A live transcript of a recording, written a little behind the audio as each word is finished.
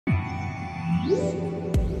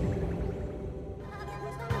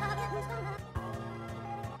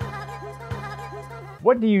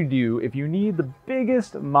What do you do if you need the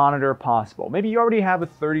biggest monitor possible? Maybe you already have a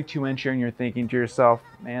 32-inch here and you're thinking to yourself,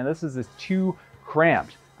 man, this is just too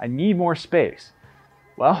cramped. I need more space.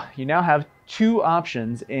 Well, you now have two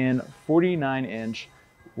options in 49-inch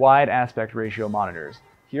wide aspect ratio monitors.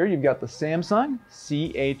 Here you've got the Samsung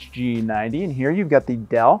CHG90, and here you've got the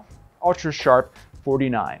Dell Ultrasharp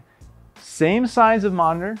 49. Same size of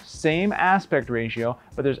monitor, same aspect ratio,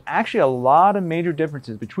 but there's actually a lot of major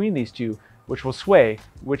differences between these two, which will sway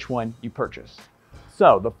which one you purchase.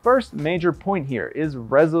 So the first major point here is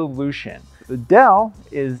resolution. The Dell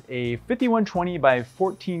is a 5120 by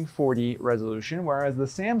 1440 resolution, whereas the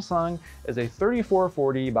Samsung is a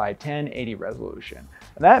 3440 by 1080 resolution.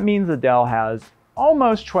 And that means the Dell has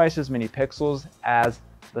almost twice as many pixels as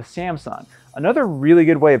the Samsung. Another really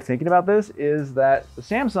good way of thinking about this is that the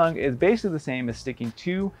Samsung is basically the same as sticking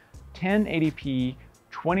two 1080p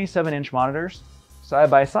 27-inch monitors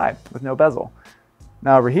side by side with no bezel.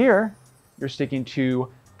 Now over here, you're sticking to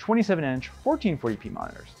 27-inch 1440p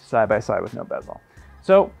monitors side by side with no bezel.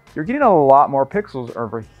 So you're getting a lot more pixels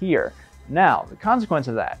over here. Now, the consequence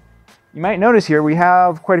of that, you might notice here we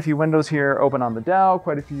have quite a few windows here open on the Dell,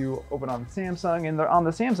 quite a few open on the Samsung, and on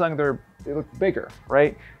the Samsung they look bigger,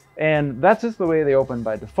 right? And that's just the way they open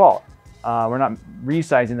by default. We're not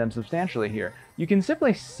resizing them substantially here. You can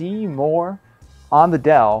simply see more on the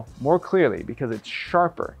Dell more clearly because it's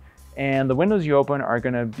sharper, and the windows you open are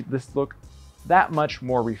going to just look that much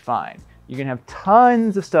more refined. You can have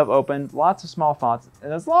tons of stuff open, lots of small fonts,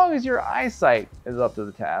 and as long as your eyesight is up to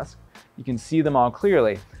the task, you can see them all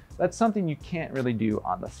clearly. That's something you can't really do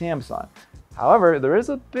on the Samsung. However, there is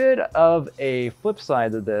a bit of a flip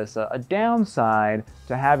side to this, a downside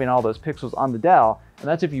to having all those pixels on the Dell, and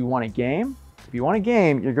that's if you want to game. If you want to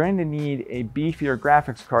game, you're going to need a beefier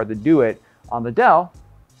graphics card to do it on the Dell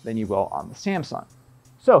than you will on the Samsung.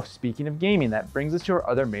 So speaking of gaming, that brings us to our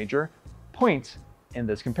other major point in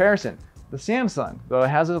this comparison. The Samsung, though it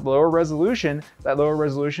has a lower resolution, that lower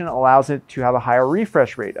resolution allows it to have a higher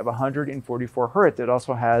refresh rate of 144 Hz. It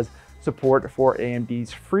also has support for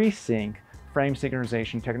AMD's FreeSync frame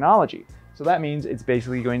synchronization technology. So that means it's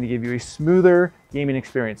basically going to give you a smoother gaming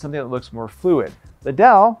experience, something that looks more fluid. The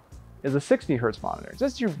Dell is a 60 Hz monitor. It's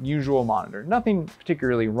just your usual monitor. Nothing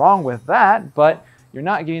particularly wrong with that, but you're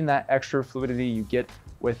not getting that extra fluidity you get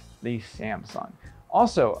with the Samsung.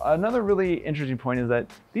 Also, another really interesting point is that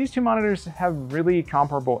these two monitors have really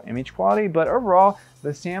comparable image quality, but overall, the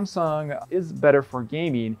Samsung is better for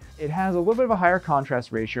gaming. It has a little bit of a higher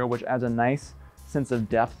contrast ratio, which adds a nice sense of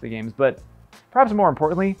depth to the games, but perhaps more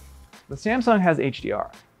importantly, the Samsung has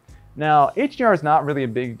HDR. Now, HDR is not really a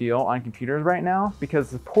big deal on computers right now because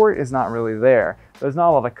the support is not really there. There's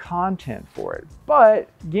not a lot of content for it, but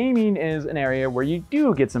gaming is an area where you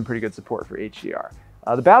do get some pretty good support for HDR.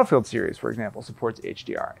 The Battlefield series, for example, supports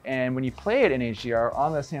HDR. And when you play it in HDR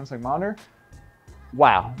on the Samsung monitor,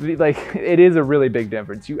 wow, like it is a really big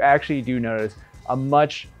difference. You actually do notice a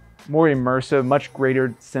much more immersive, much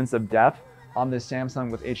greater sense of depth on this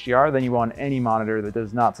Samsung with HDR than you will on any monitor that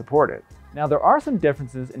does not support it. Now, there are some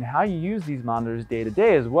differences in how you use these monitors day to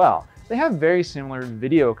day as well. They have very similar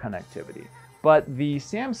video connectivity, but the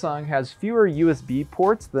Samsung has fewer USB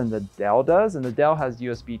ports than the Dell does, and the Dell has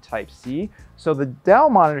USB Type-C. So the Dell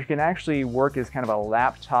monitor can actually work as kind of a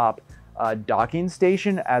laptop docking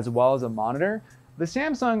station as well as a monitor. The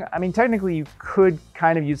Samsung, I mean, technically you could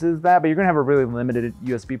kind of use it as that, but you're gonna have a really limited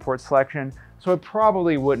USB port selection, so it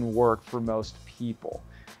probably wouldn't work for most people.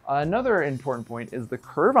 Another important point is the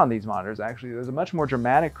curve on these monitors. Actually, there's a much more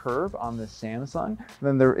dramatic curve on the Samsung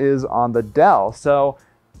than there is on the Dell. So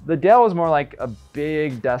the Dell is more like a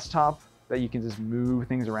big desktop that you can just move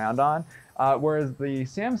things around on, whereas the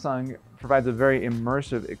Samsung provides a very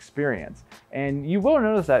immersive experience. And you will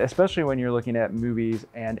notice that, especially when you're looking at movies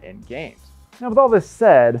and in games. Now, with all this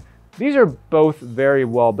said, these are both very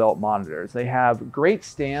well-built monitors. They have great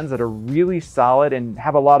stands that are really solid and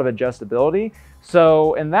have a lot of adjustability.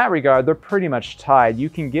 So in that regard, they're pretty much tied. You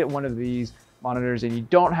can get one of these monitors and you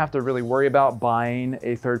don't have to really worry about buying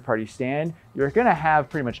a third-party stand. You're gonna have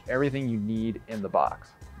pretty much everything you need in the box.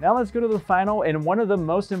 Now let's go to the final and one of the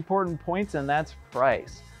most important points, and that's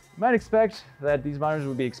price. You might expect that these monitors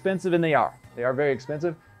would be expensive, and they are. They are very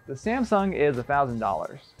expensive. The Samsung is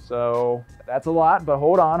 $1,000, so that's a lot, but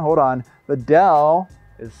hold on. The Dell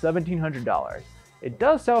is $1,700. It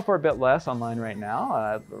does sell for a bit less online right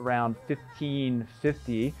now, around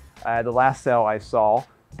 $1,550, the last sale I saw,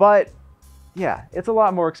 but yeah, it's a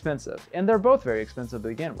lot more expensive, and they're both very expensive to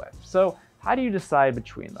begin with. So how do you decide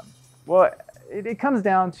between them? Well, it comes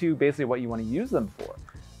down to basically what you want to use them for.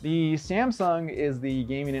 The Samsung is the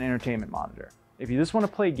gaming and entertainment monitor. If you just want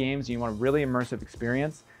to play games and you want a really immersive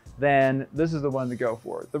experience, then this is the one to go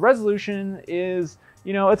for. The resolution is,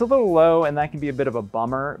 it's a little low and that can be a bit of a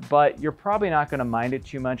bummer, but you're probably not going to mind it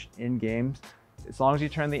too much in games as long as you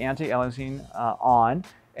turn the anti-aliasing on.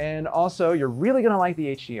 And also, you're really going to like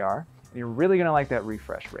the HDR and you're really going to like that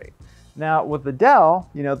refresh rate. Now with the Dell,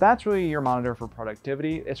 that's really your monitor for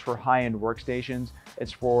productivity. It's for high-end workstations.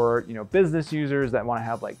 It's for, business users that want to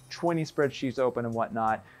have like 20 spreadsheets open and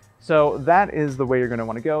whatnot. So that is the way you're going to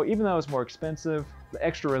want to go. Even though it's more expensive, the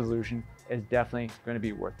extra resolution is definitely going to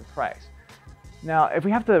be worth the price. Now, if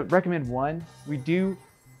we have to recommend one, we do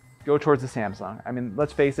go towards the Samsung. I mean,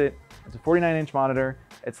 let's face it, it's a 49-inch monitor.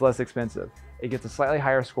 It's less expensive. It gets a slightly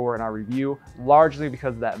higher score in our review, largely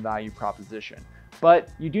because of that value proposition. But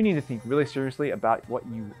you do need to think really seriously about what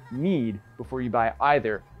you need before you buy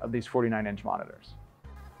either of these 49-inch monitors.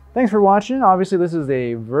 Thanks for watching. Obviously, this is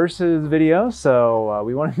a versus video, so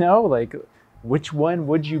we want to know, like, which one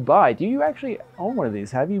would you buy? Do you actually own one of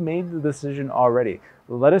these? Have you made the decision already?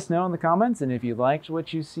 Let us know in the comments, and if you liked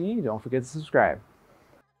what you see, don't forget to subscribe.